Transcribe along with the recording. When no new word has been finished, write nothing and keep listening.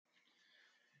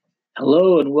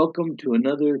Hello and welcome to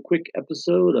another quick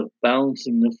episode of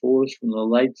Balancing the Force from the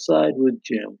Light Side with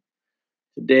Jim.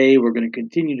 Today we're going to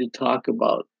continue to talk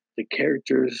about the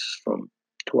characters from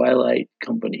Twilight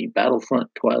Company, Battlefront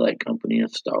Twilight Company, and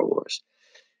Star Wars.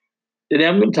 Today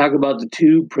I'm going to talk about the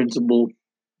two principal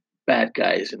bad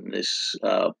guys in this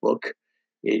book.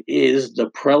 It is the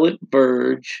Prelate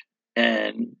Verge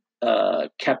and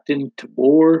Captain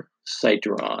Tabor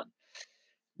Citron.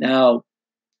 Now,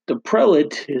 the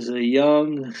Prelate is a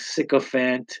young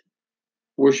sycophant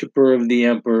worshiper of the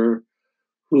emperor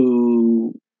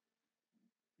who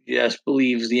just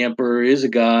believes the emperor is a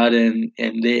god and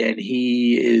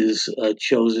he is a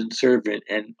chosen servant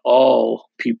and all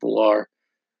people are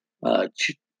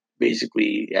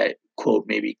basically quote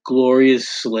maybe glorious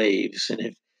slaves,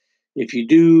 and if you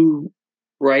do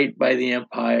right by the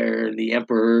empire and the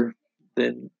emperor,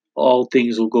 then all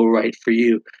things will go right for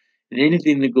you, and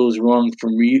anything that goes wrong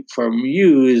from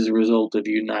you is a result of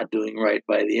you not doing right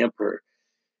by the emperor.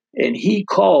 And he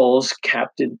calls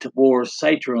Captain Tabor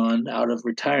Citron out of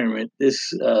retirement.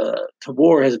 This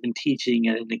Tabor has been teaching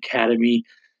at an academy,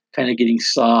 kind of getting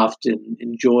soft and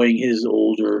enjoying his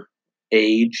older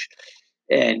age,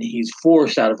 and he's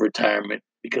forced out of retirement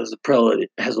because the prelate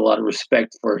has a lot of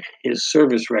respect for his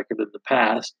service record in the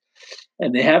past,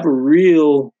 and they have a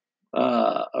real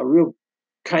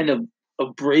kind of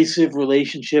abrasive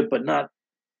relationship, but not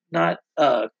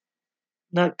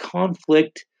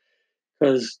conflict,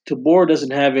 because Tabor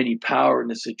doesn't have any power in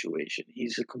the situation.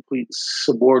 He's a complete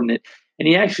subordinate, and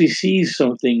he actually sees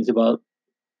some things about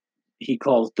he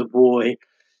calls the boy,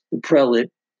 the prelate.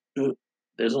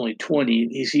 There's only 20.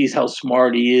 He sees how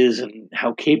smart he is and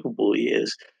how capable he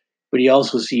is, but he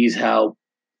also sees how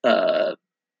uh,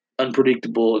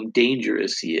 unpredictable and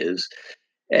dangerous he is.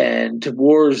 And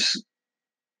Tabor's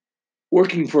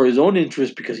working for his own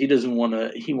interest because he doesn't want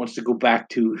to. He wants to go back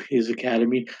to his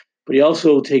academy, but he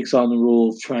also takes on the role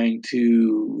of trying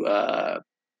to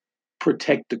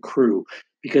protect the crew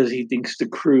because he thinks the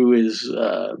crew has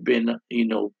been,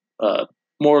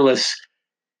 more or less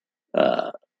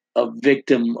uh, a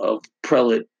victim of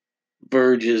Prelate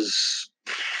Verge's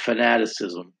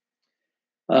fanaticism.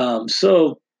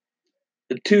 So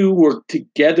the two work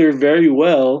together very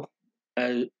well,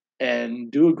 uh,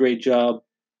 and do a great job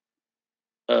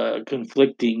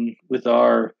conflicting with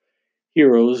our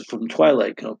heroes from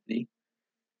Twilight Company,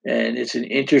 and it's an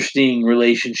interesting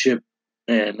relationship.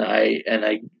 And I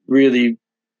really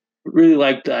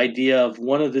like the idea of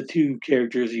one of the two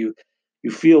characters you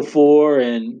feel for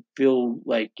and feel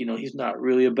like he's not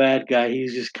really a bad guy,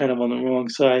 he's just kind of on the wrong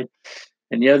side,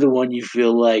 and the other one you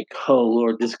feel like, oh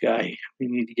lord, this guy, we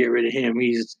need to get rid of him,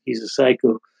 he's a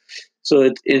psycho. So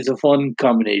it's a fun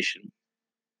combination,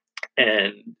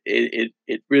 and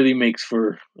it really makes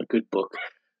for a good book.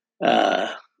 uh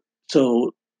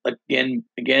so again,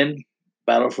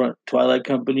 Battlefront Twilight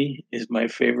Company is my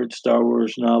favorite Star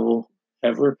Wars novel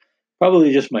ever.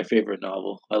 Probably just my favorite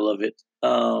novel. I love it.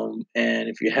 And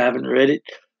if you haven't read it,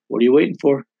 what are you waiting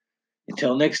for?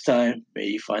 Until next time, may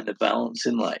you find the balance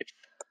in life.